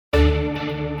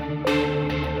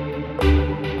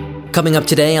Coming up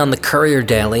today on the Courier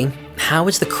Daily, how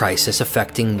is the crisis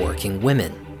affecting working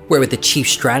women? We're with the Chief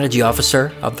Strategy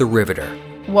Officer of the Riveter.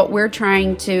 What we're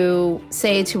trying to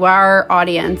say to our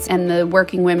audience and the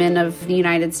working women of the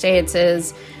United States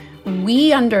is,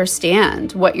 we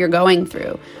understand what you're going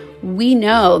through. We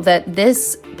know that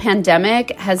this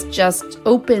pandemic has just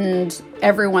opened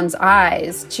everyone's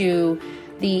eyes to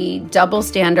the double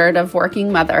standard of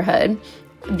working motherhood,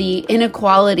 the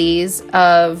inequalities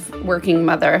of working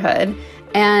motherhood,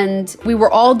 and we were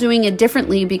all doing it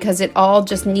differently because it all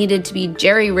just needed to be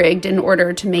jerry-rigged in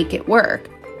order to make it work.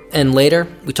 And later,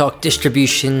 we talk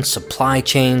distribution, supply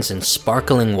chains, and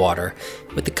sparkling water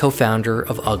with the co-founder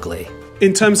of Ugly.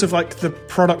 In terms of the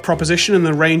product proposition and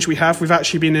the range we have, we've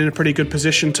actually been in a pretty good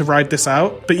position to ride this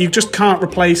out. But you just can't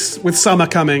replace, with summer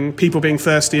coming, people being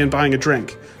thirsty and buying a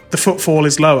drink. The footfall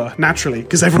is lower, naturally,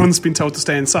 because everyone's been told to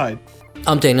stay inside.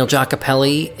 I'm Daniel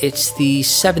Giacopelli. It's the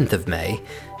 7th of May,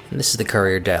 and this is the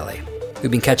Courier Daily.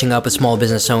 We've been catching up with small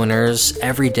business owners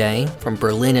every day, from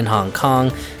Berlin and Hong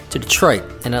Kong to Detroit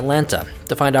and Atlanta,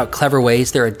 to find out clever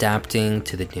ways they're adapting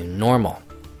to the new normal.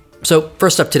 So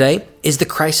first up today, is the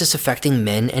crisis affecting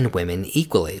men and women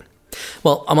equally?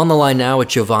 Well, I'm on the line now with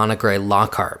Giovanna Gray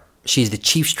Lockhart. She's the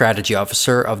Chief Strategy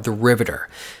Officer of the Riveter,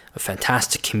 a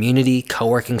fantastic community,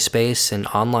 co-working space, and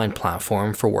online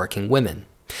platform for working women.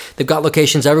 They've got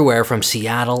locations everywhere from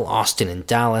Seattle, Austin, and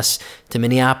Dallas to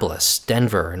Minneapolis,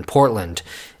 Denver, and Portland.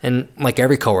 And like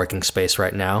every co-working space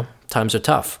right now, times are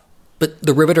tough. But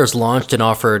the Riveter's launched and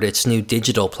offered its new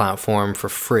digital platform for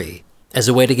free as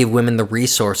a way to give women the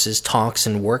resources, talks,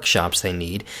 and workshops they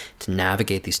need to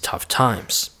navigate these tough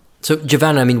times. So,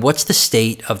 Giovanna, what's the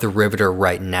state of the Riveter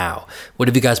right now? What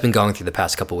have you guys been going through the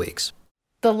past couple weeks?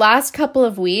 The last couple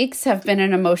of weeks have been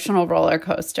an emotional roller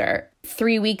coaster.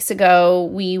 3 weeks ago,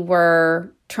 we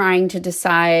were trying to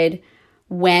decide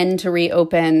when to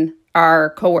reopen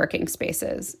our co-working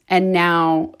spaces. And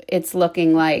now it's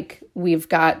looking like we've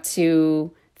got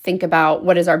to think about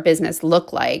what does our business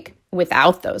look like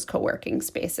without those co-working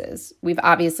spaces. We've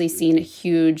obviously seen a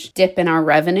huge dip in our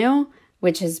revenue,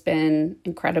 which has been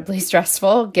incredibly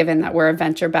stressful, given that we're a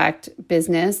venture-backed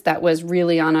business that was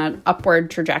really on an upward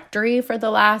trajectory for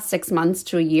the last 6 months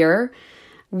to a year.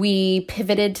 We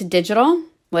pivoted to digital,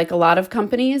 like a lot of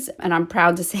companies, and I'm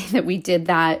proud to say that we did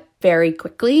that very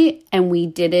quickly, and we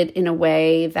did it in a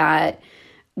way that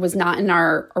was not in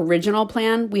our original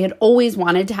plan. We had always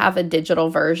wanted to have a digital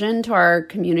version to our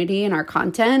community and our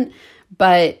content,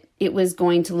 but it was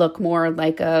going to look more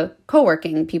like a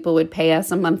co-working. People would pay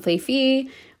us a monthly fee.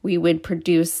 We would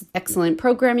produce excellent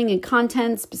programming and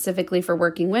content specifically for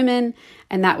working women,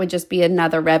 and that would just be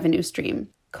another revenue stream.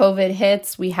 COVID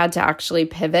hits, we had to actually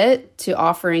pivot to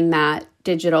offering that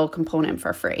digital component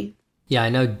for free. Yeah, I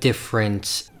know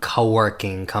different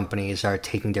co-working companies are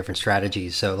taking different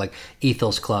strategies. So like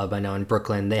Ethos Club, I know in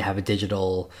Brooklyn, they have a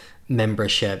digital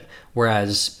membership,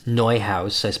 whereas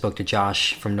Neuhaus, I spoke to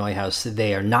Josh from Neuhaus,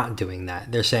 they are not doing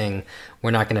that. They're saying,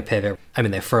 we're not going to pivot.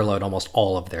 They furloughed almost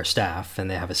all of their staff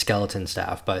and they have a skeleton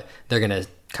staff, but they're going to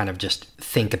kind of just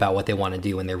think about what they want to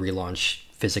do when they relaunch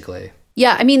physically.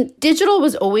 Yeah, digital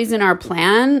was always in our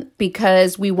plan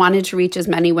because we wanted to reach as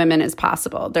many women as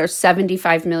possible. There's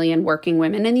 75 million working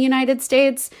women in the United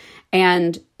States,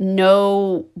 and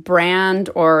no brand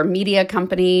or media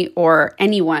company or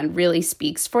anyone really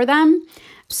speaks for them.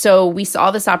 So we saw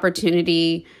this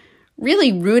opportunity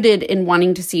really rooted in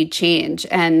wanting to see change,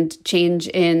 and change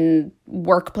in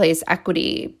workplace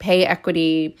equity,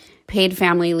 paid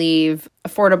family leave,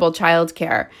 affordable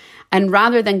childcare. And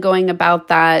rather than going about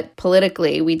that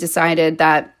politically, we decided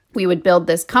that we would build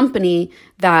this company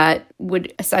that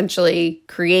would essentially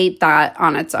create that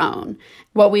on its own.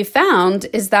 What we found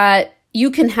is that you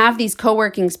can have these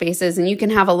co-working spaces and you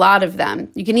can have a lot of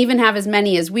them. You can even have as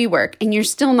many as WeWork, and you're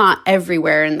still not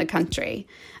everywhere in the country.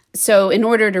 So in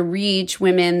order to reach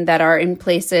women that are in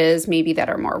places maybe that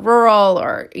are more rural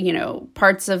or,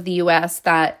 parts of the US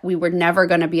that we were never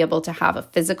going to be able to have a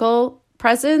physical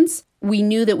presence, we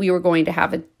knew that we were going to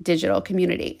have a digital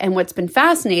community. And what's been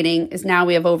fascinating is now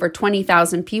we have over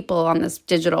 20,000 people on this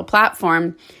digital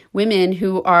platform, women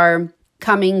who are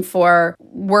coming for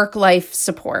work-life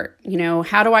support.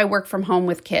 How do I work from home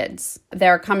with kids?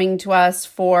 They're coming to us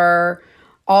for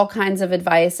all kinds of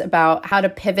advice about how to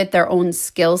pivot their own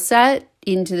skill set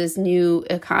into this new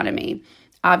economy.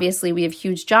 Obviously, we have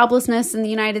huge joblessness in the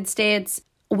United States.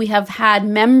 We have had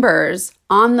members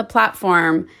on the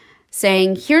platform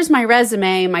saying, here's my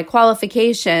resume, my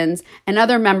qualifications, and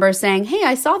other members saying, hey,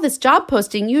 I saw this job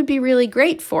posting, you'd be really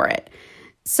great for it.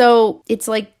 So it's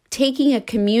like taking a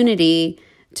community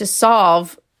to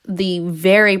solve the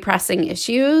very pressing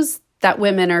issues that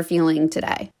women are feeling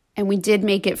today. And we did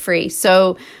make it free.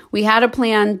 So we had a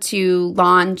plan to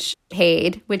launch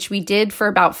paid, which we did for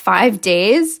about 5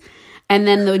 days. And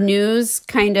then the news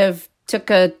kind of took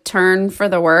a turn for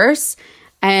the worse.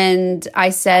 And I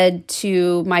said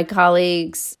to my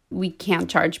colleagues, we can't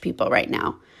charge people right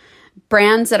now.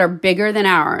 Brands that are bigger than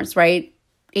ours, right?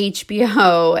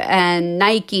 HBO and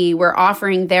Nike were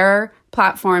offering their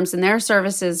platforms and their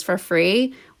services for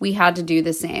free. We had to do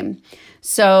the same.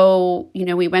 So,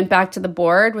 we went back to the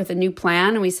board with a new plan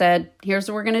and we said, here's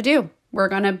what we're going to do. We're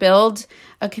going to build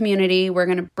a community. We're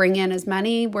going to bring in as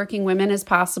many working women as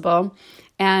possible,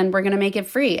 and we're going to make it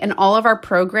free. And all of our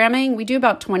programming, we do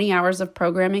about 20 hours of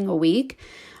programming a week,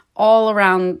 all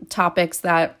around topics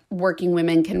that working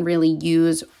women can really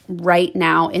use right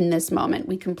now in this moment.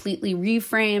 We completely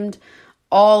reframed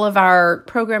all of our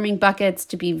programming buckets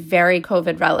to be very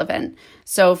COVID relevant.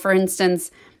 So, for instance,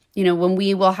 when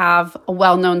we will have a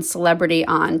well-known celebrity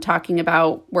on talking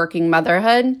about working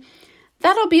motherhood,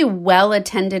 that'll be a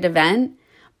well-attended event,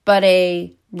 but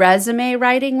a resume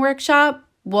writing workshop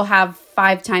will have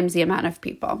 5 times the amount of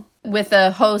people with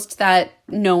a host that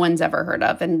no one's ever heard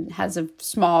of and has a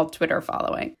small Twitter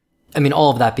following.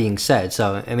 All of that being said,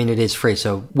 it is free.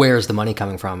 So where's the money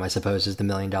coming from, I suppose, is the $1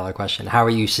 million question. How are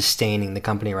you sustaining the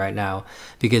company right now?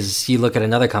 Because you look at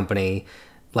another company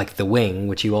like The Wing,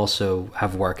 which you also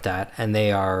have worked at, and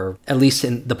they are, at least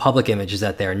in the public image, is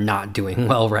that they're not doing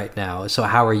well right now. So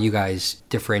how are you guys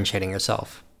differentiating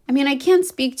yourself? I can't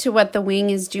speak to what The Wing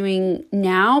is doing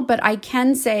now, but I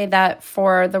can say that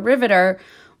for the Riveter,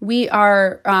 we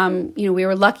are, we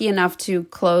were lucky enough to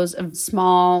close a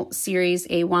small Series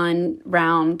A1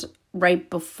 round right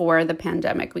before the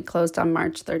pandemic. We closed on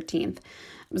March 13th. It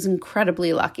was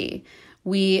incredibly lucky.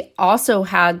 We also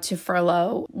had to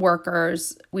furlough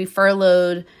workers. We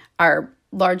furloughed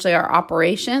largely our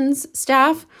operations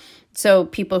staff, so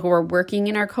people who are working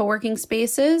in our co-working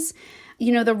spaces.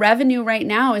 The revenue right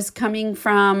now is coming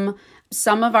from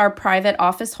some of our private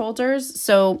office holders.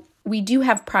 So we do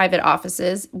have private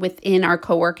offices within our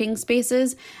co-working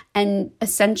spaces, and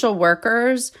essential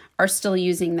workers are still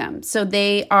using them. So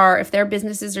they are, if their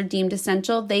businesses are deemed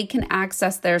essential, they can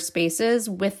access their spaces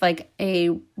with like a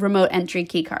remote entry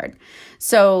key card.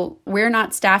 So we're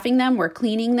not staffing them, we're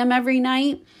cleaning them every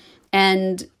night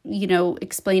and,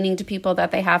 explaining to people that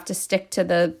they have to stick to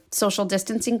the social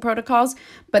distancing protocols,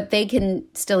 but they can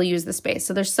still use the space.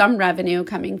 So there's some revenue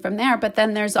coming from there. But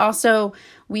then there's also,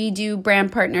 we do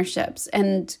brand partnerships.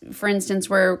 And for instance,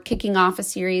 we're kicking off a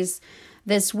series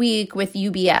this week with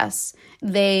UBS.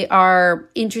 They are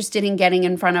interested in getting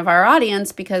in front of our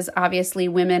audience because obviously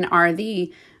women are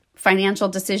the financial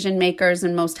decision makers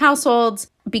in most households.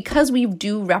 Because we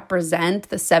do represent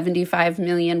the 75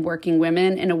 million working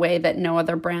women in a way that no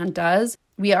other brand does,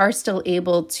 we are still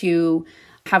able to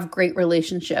have great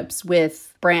relationships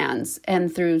with brands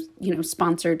and through,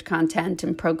 sponsored content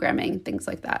and programming, things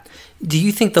like that. Do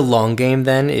you think the long game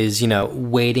then is,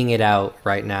 waiting it out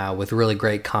right now with really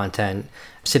great content,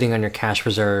 sitting on your cash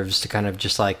reserves to kind of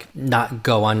just like not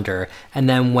go under, and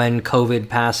then when COVID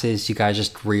passes, you guys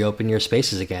just reopen your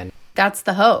spaces again? That's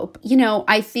the hope.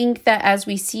 I think that as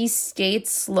we see states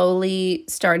slowly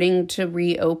starting to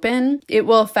reopen, it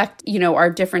will affect, our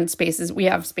different spaces. We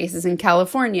have spaces in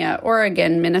California,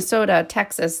 Oregon, Minnesota,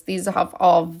 Texas. These have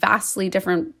all vastly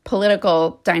different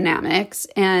political dynamics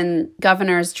and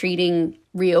governors treating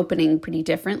reopening pretty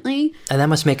differently. And that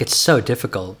must make it so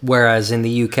difficult. Whereas in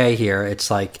the UK here,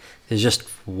 it's like there's just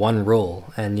one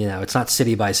rule and, it's not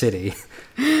city by city.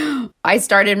 I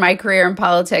started my career in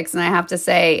politics, and I have to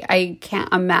say, I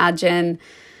can't imagine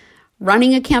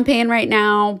running a campaign right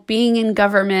now, being in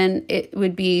government. It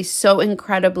would be so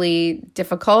incredibly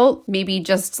difficult, maybe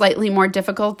just slightly more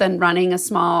difficult than running a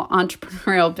small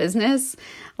entrepreneurial business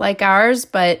like ours.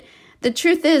 But the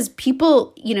truth is,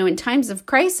 people, in times of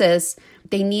crisis,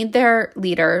 they need their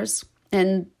leaders,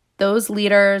 and those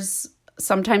leaders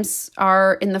sometimes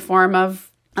are in the form of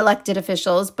elected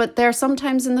officials, but they're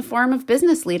sometimes in the form of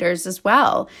business leaders as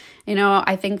well.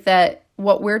 I think that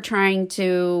what we're trying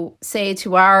to say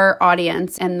to our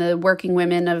audience and the working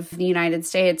women of the United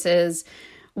States is,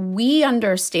 we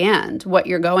understand what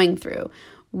you're going through.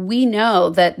 We know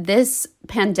that this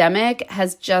pandemic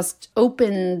has just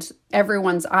opened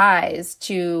everyone's eyes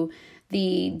to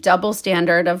the double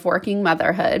standard of working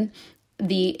motherhood,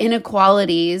 the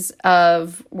inequalities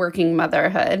of working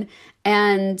motherhood,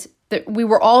 and that we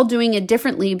were all doing it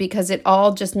differently because it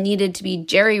all just needed to be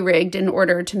jerry-rigged in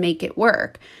order to make it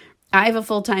work. I have a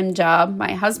full-time job.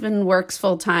 My husband works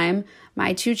full-time.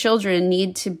 My 2 children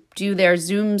need to do their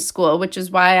Zoom school, which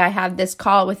is why I have this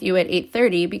call with you at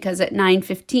 8:30, because at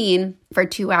 9:15 for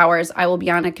 2 hours, I will be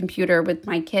on a computer with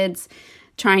my kids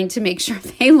trying to make sure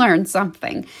they learn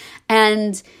something.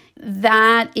 And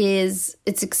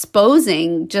it's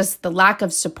exposing just the lack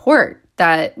of support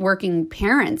that working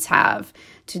parents have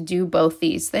to do both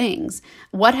these things.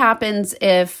 What happens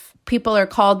if people are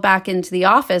called back into the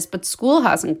office, but school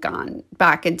hasn't gone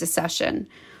back into session?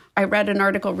 I read an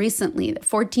article recently that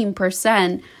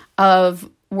 14% of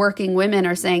working women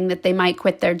are saying that they might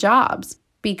quit their jobs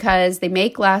because they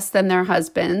make less than their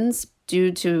husbands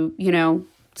due to,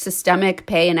 systemic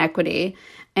pay inequity.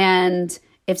 And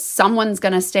if someone's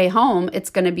going to stay home, it's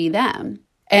going to be them.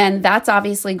 And that's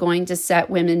obviously going to set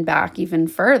women back even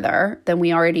further than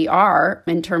we already are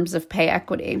in terms of pay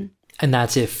equity. And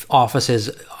that's if offices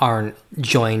aren't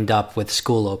joined up with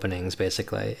school openings,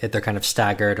 basically, if they're kind of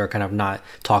staggered or kind of not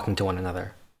talking to one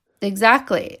another.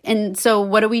 Exactly. And so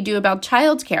what do we do about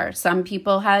childcare? Some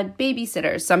people had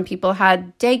babysitters. Some people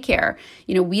had daycare.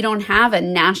 We don't have a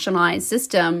nationalized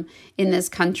system in this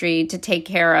country to take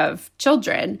care of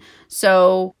children.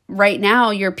 So right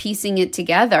now you're piecing it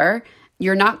together.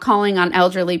 You're not calling on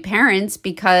elderly parents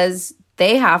because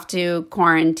they have to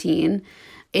quarantine.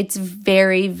 It's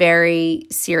very, very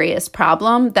serious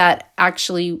problem that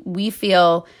actually we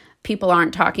feel people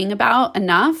aren't talking about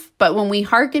enough. But when we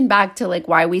hearken back to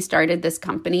why we started this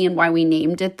company and why we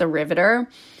named it the Riveter,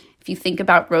 if you think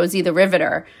about Rosie the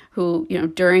Riveter, who,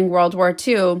 during World War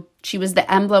II, she was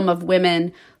the emblem of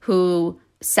women who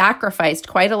sacrificed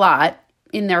quite a lot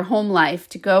in their home life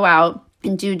to go out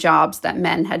and do jobs that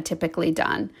men had typically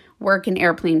done, work in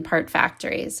airplane part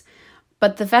factories.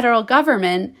 But the federal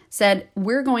government said,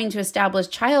 we're going to establish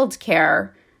child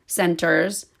care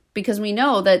centers because we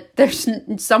know that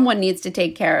someone needs to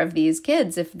take care of these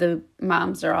kids if the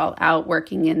moms are all out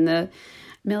working in the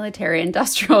military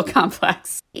industrial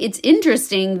complex. It's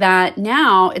interesting that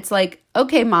now it's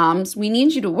okay, moms, we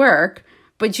need you to work,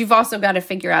 but you've also got to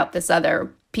figure out this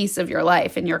other piece of your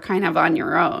life and you're kind of on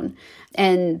your own.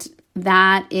 And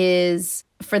that is,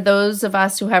 for those of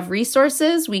us who have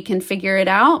resources, we can figure it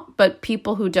out. But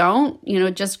people who don't,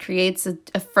 it just creates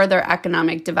a further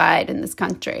economic divide in this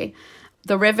country.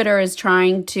 The Riveter is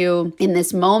trying to, in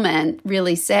this moment,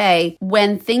 really say,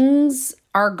 when things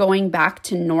are going back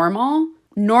to normal,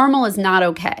 normal is not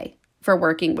okay for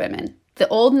working women. The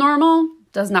old normal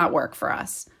does not work for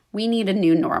us. We need a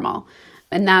new normal.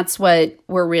 And that's what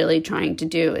we're really trying to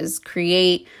do, is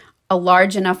create a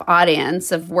large enough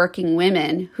audience of working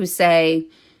women who say,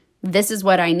 this is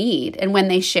what I need. And when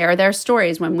they share their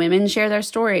stories, when women share their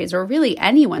stories, or really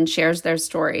anyone shares their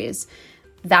stories,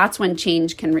 that's when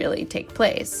change can really take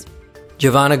place.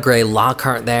 Giovanna Gray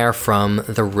Lockhart there from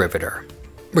The Riveter.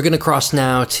 We're going to cross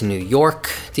now to New York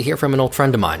to hear from an old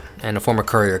friend of mine and a former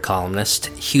Courier columnist,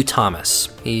 Hugh Thomas.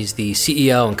 He's the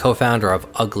CEO and co-founder of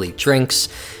Ugly Drinks,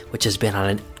 which has been on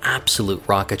an absolute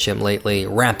rocket ship lately,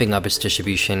 ramping up its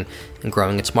distribution and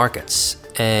growing its markets.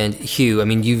 And Hugh,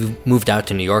 you've moved out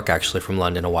to New York actually from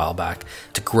London a while back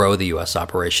to grow the US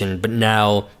operation, but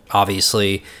now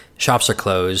obviously shops are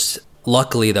closed.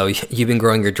 Luckily, though, you've been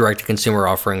growing your direct-to-consumer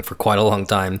offering for quite a long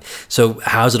time. So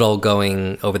how's it all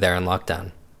going over there in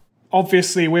lockdown?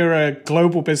 Obviously, we're a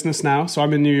global business now, so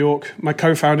I'm in New York. My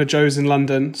co-founder, Joe's in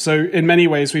London. So in many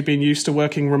ways, we've been used to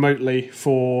working remotely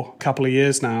for a couple of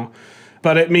years now.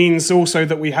 But it means also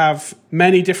that we have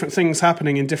many different things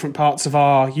happening in different parts of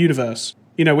our universe.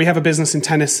 We have a business in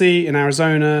Tennessee, in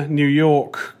Arizona, New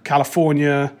York,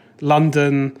 California,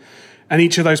 London, and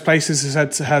each of those places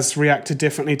has reacted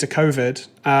differently to COVID.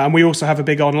 And we also have a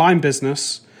big online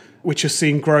business, which has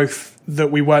seen growth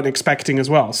that we weren't expecting as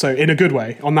well. So in a good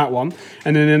way on that one.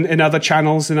 And then in other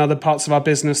channels, in other parts of our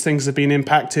business, things have been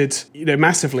impacted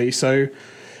massively. So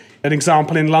an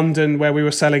example in London where we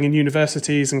were selling in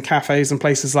universities and cafes and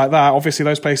places like that, obviously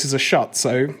those places are shut.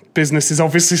 So business is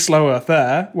obviously slower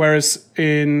there. Whereas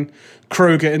in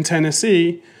Kroger in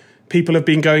Tennessee, people have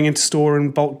been going into store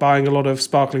and bulk buying a lot of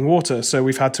sparkling water. So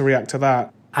we've had to react to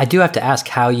that. I do have to ask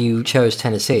how you chose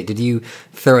Tennessee. Did you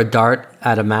throw a dart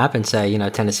at a map and say,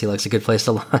 Tennessee looks a good place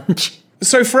to launch?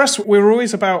 So for us, we're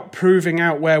always about proving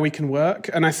out where we can work.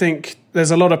 And I think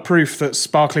there's a lot of proof that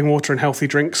sparkling water and healthy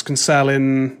drinks can sell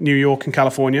in New York and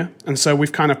California. And so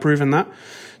we've kind of proven that.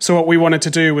 So what we wanted to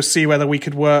do was see whether we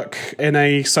could work in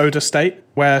a soda state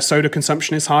where soda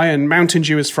consumption is high, and Mountain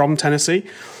Dew is from Tennessee.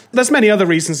 There's many other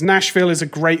reasons. Nashville is a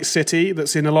great city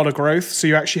that's in a lot of growth. So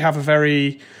you actually have a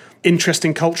very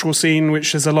interesting cultural scene,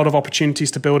 which has a lot of opportunities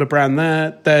to build a brand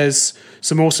there. There's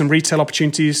some awesome retail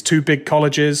opportunities, 2 big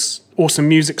colleges, awesome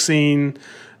music scene,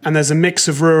 and there's a mix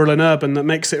of rural and urban that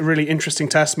makes it a really interesting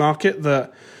test market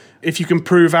that if you can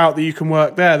prove out that you can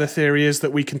work there, the theory is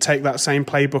that we can take that same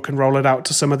playbook and roll it out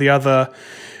to some of the other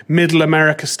middle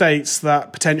America states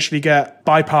that potentially get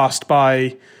bypassed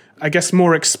by, I guess,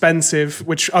 more expensive,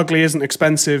 which ugly isn't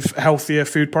expensive, healthier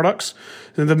food products.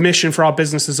 And the mission for our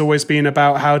business has always been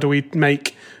about how do we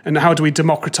make and how do we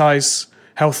democratize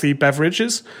healthy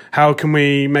beverages? How can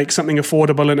we make something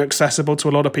affordable and accessible to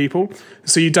a lot of people?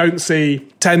 So you don't see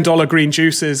 $10 green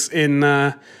juices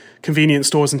in convenience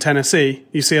stores in Tennessee.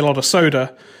 You see a lot of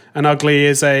soda. And Ugly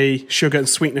is a sugar and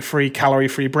sweetener-free,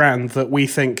 calorie-free brand that we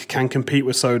think can compete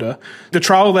with soda. The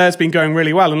trial there has been going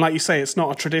really well. And like you say, it's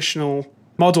not a traditional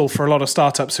model for a lot of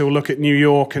startups who will look at New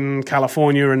York and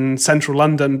California and central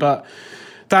London. But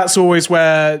that's always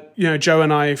where, Joe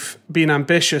and I've been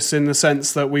ambitious in the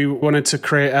sense that we wanted to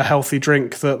create a healthy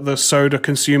drink that the soda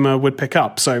consumer would pick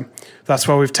up. So that's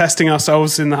why we're testing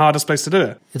ourselves in the hardest place to do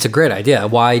it. It's a great idea.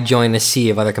 Why join a sea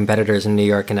of other competitors in New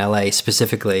York and LA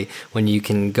specifically when you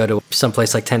can go to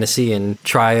someplace like Tennessee and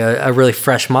try a really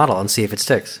fresh model and see if it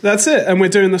sticks? That's it. And we're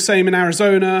doing the same in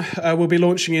Arizona. We'll be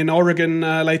launching in Oregon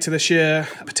later this year,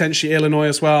 potentially Illinois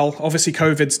as well. Obviously,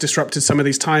 COVID's disrupted some of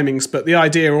these timings, but the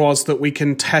idea was that we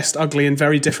can test Ugly in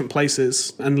very different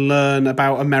places and learn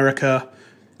about America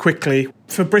quickly.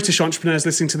 For British entrepreneurs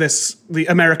listening to this, the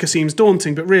America seems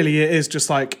daunting, but really it is just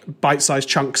like bite-sized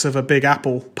chunks of a big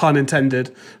apple, pun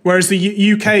intended. Whereas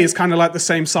the UK is kind of like the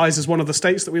same size as one of the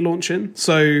states that we launch in.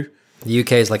 So the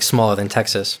UK is like smaller than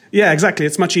Texas. Yeah, exactly.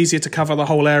 It's much easier to cover the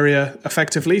whole area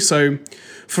effectively. So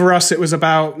for us, it was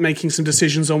about making some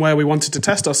decisions on where we wanted to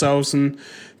test ourselves, and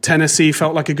Tennessee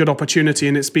felt like a good opportunity,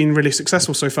 and it's been really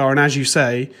successful so far. And as you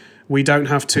say, we don't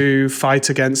have to fight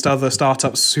against other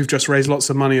startups who've just raised lots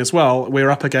of money as well.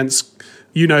 We're up against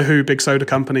who, big soda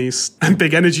companies and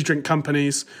big energy drink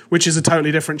companies, which is a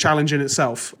totally different challenge in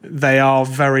itself. They are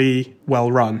very well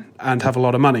run and have a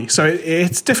lot of money. So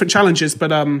it's different challenges,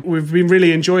 but we've been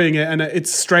really enjoying it. And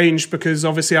it's strange because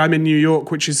obviously I'm in New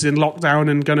York, which is in lockdown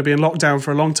and going to be in lockdown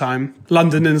for a long time.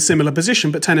 London in a similar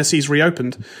position, but Tennessee's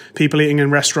reopened. People eating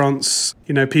in restaurants,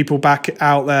 people back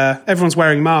out there. Everyone's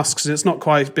wearing masks and it's not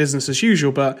quite business as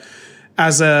usual. But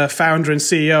as a founder and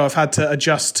CEO, I've had to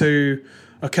adjust to,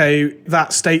 okay,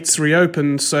 that state's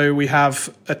reopened, so we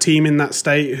have a team in that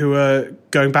state who are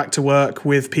going back to work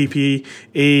with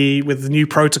PPE, with the new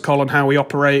protocol on how we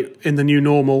operate in the new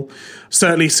normal.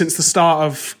 Certainly since the start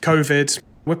of COVID,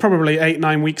 we're probably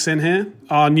 8-9 weeks in here.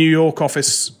 Our New York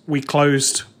office, we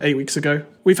closed 8 weeks ago.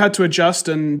 We've had to adjust,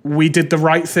 and we did the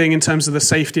right thing in terms of the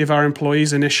safety of our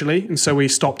employees initially. And so we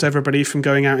stopped everybody from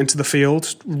going out into the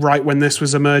field right when this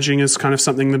was emerging as kind of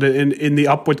something that in the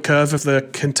upward curve of the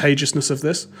contagiousness of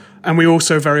this. And we're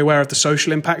also very aware of the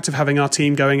social impact of having our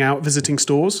team going out visiting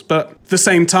stores. But at the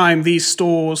same time, these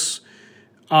stores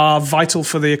are vital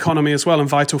for the economy as well and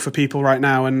vital for people right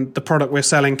now. And the product we're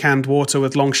selling, canned water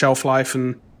with long shelf life,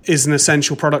 and is an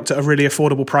essential product at a really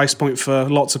affordable price point for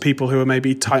lots of people who are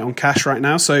maybe tight on cash right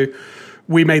now. So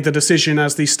we made the decision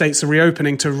as these states are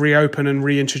reopening to reopen and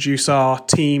reintroduce our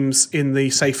teams in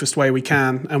the safest way we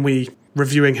can. And we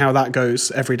reviewing how that goes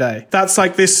every day. That's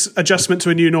like this adjustment to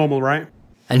a new normal, right?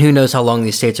 And who knows how long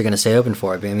these states are going to stay open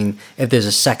for. I mean, if there's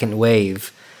a second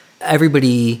wave,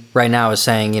 everybody right now is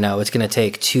saying, it's going to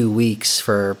take 2 weeks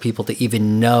for people to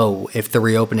even know if the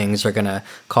reopenings are going to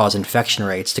cause infection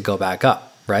rates to go back up.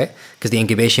 Right? Because the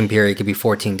incubation period could be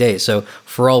 14 days. So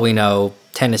for all we know,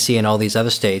 Tennessee and all these other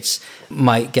states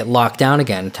might get locked down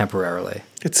again temporarily.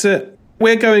 It's it.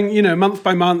 We're going, month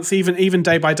by month, even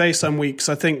day by day some weeks.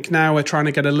 I think now we're trying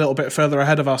to get a little bit further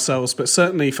ahead of ourselves, but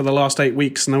certainly for the last 8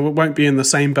 weeks, and I won't be in the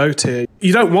same boat here.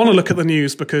 You don't want to look at the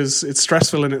news because it's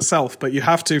stressful in itself, but you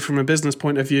have to from a business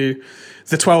point of view.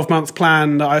 The 12-month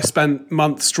plan that I spent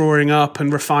months drawing up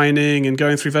and refining and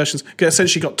going through versions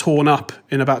essentially got torn up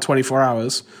in about 24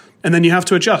 hours. And then you have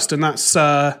to adjust, and that's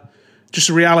just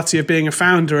a reality of being a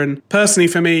founder. And personally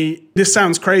for me, this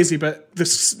sounds crazy, but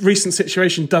this recent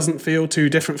situation doesn't feel too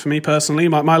different for me personally.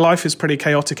 My life is pretty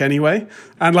chaotic anyway,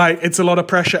 and it's a lot of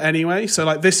pressure anyway.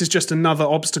 So this is just another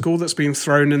obstacle that's been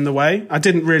thrown in the way. I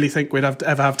didn't really think we'd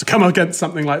ever have to come against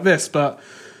something like this, but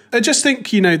I just think,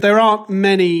 there aren't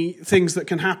many things that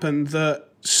can happen that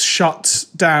shut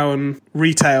down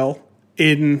retail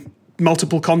in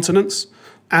multiple continents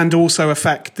and also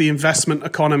affect the investment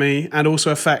economy and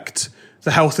also affect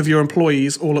the health of your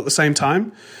employees all at the same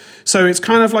time. So it's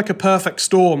kind of like a perfect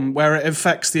storm where it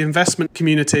affects the investment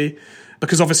community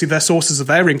because obviously their sources of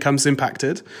their income's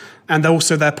impacted, and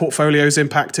also their portfolio's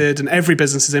impacted, and every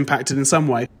business is impacted in some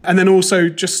way. And then also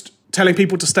just telling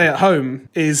people to stay at home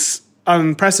is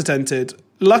unprecedented.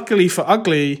 Luckily for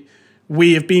Ugly,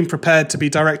 we have been prepared to be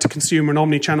direct to consumer and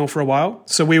omni-channel for a while.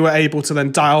 So we were able to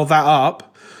then dial that up.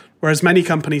 Whereas many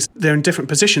companies, they're in different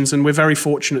positions, and we're very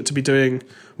fortunate to be doing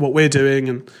what we're doing.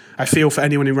 And I feel for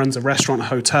anyone who runs a restaurant, a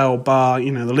hotel, bar,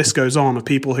 the list goes on, of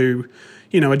people who,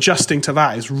 adjusting to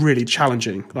that is really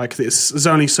challenging. Like there's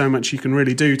only so much you can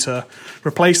really do to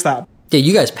replace that. Yeah,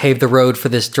 you guys paved the road for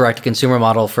this direct-to-consumer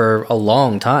model for a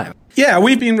long time. Yeah,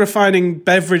 we've been refining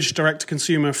beverage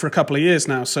direct-to-consumer for a couple of years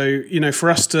now. So,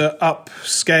 for us to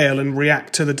upscale and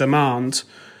react to the demand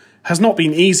has not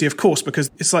been easy, of course,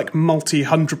 because it's like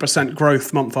multi-100%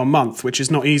 growth month on month, which is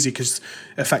not easy because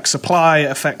it affects supply, it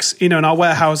affects, and our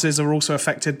warehouses are also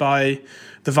affected by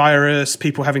the virus,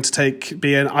 people having to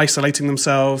be isolating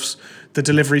themselves, the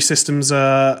delivery systems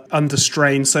are under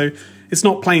strain. So it's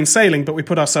not plain sailing, but we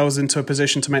put ourselves into a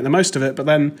position to make the most of it. But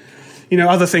then,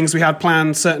 other things we had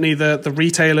planned, certainly the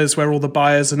retailers where all the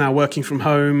buyers are now working from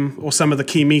home, or some of the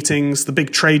key meetings, the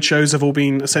big trade shows have all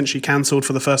been essentially cancelled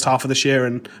for the first half of this year,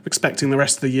 and expecting the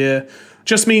rest of the year.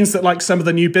 Just means that like some of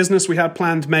the new business we had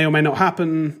planned may or may not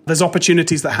happen. There's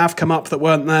opportunities that have come up that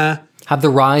weren't there. Have the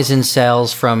rise in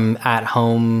sales from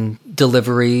at-home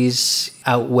deliveries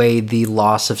outweighed the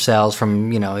loss of sales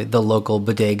from, the local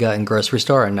bodega and grocery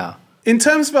store, or no? In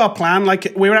terms of our plan,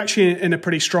 we're actually in a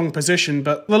pretty strong position,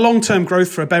 but the long-term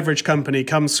growth for a beverage company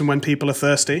comes from when people are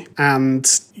thirsty. And,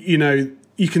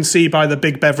 you can see by the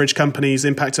big beverage companies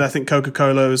impacted. I think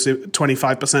Coca-Cola is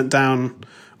 25% down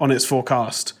on its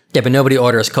forecast. Yeah, but nobody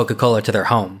orders Coca-Cola to their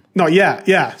home. Not yet,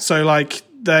 yeah. So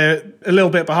they're a little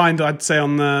bit behind, I'd say,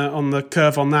 on the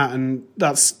curve on that, and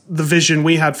that's the vision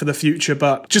we had for the future.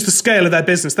 But just the scale of their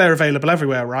business, they're available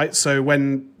everywhere, right? So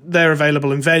when they're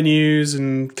available in venues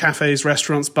and cafes,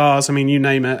 restaurants, bars, you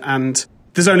name it, and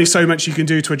there's only so much you can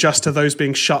do to adjust to those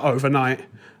being shut overnight.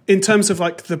 In terms of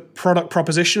the product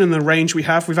proposition and the range we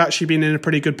have, we've actually been in a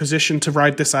pretty good position to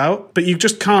ride this out. But you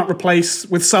just can't replace,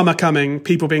 with summer coming,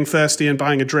 people being thirsty and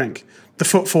buying a drink. The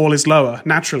footfall is lower,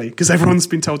 naturally, because everyone's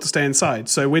been told to stay inside.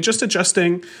 So we're just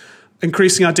adjusting,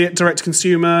 increasing our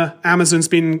direct-to-consumer. Amazon's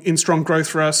been in strong growth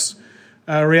for us,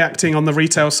 reacting on the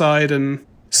retail side, and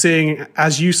seeing,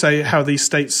 as you say, how these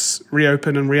states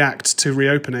reopen and react to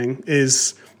reopening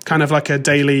is kind of like a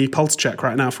daily pulse check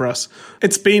right now for us.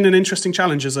 It's been an interesting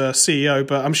challenge as a CEO,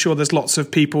 but I'm sure there's lots of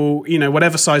people,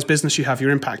 whatever size business you have, you're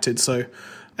impacted. So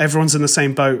everyone's in the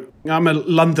same boat. I'm a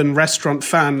London restaurant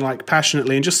fan,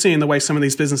 passionately, and just seeing the way some of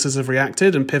these businesses have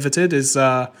reacted and pivoted is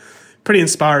pretty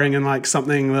inspiring, and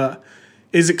something that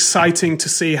is exciting to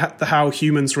see how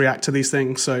humans react to these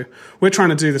things. So we're trying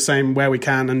to do the same where we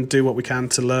can and do what we can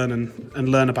to learn and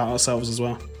learn about ourselves as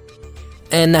well.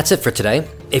 And that's it for today.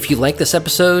 If you like this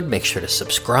episode, make sure to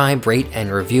subscribe, rate,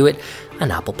 and review it on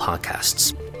Apple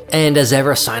Podcasts. And as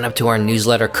ever, sign up to our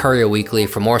newsletter, Courier Weekly,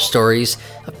 for more stories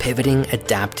of pivoting,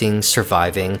 adapting,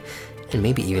 surviving, and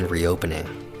maybe even reopening.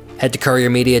 Head to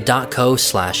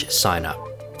couriermedia.co/sign up.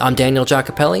 I'm Daniel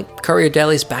Giacopelli. Courier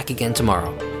Daily's back again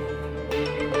tomorrow.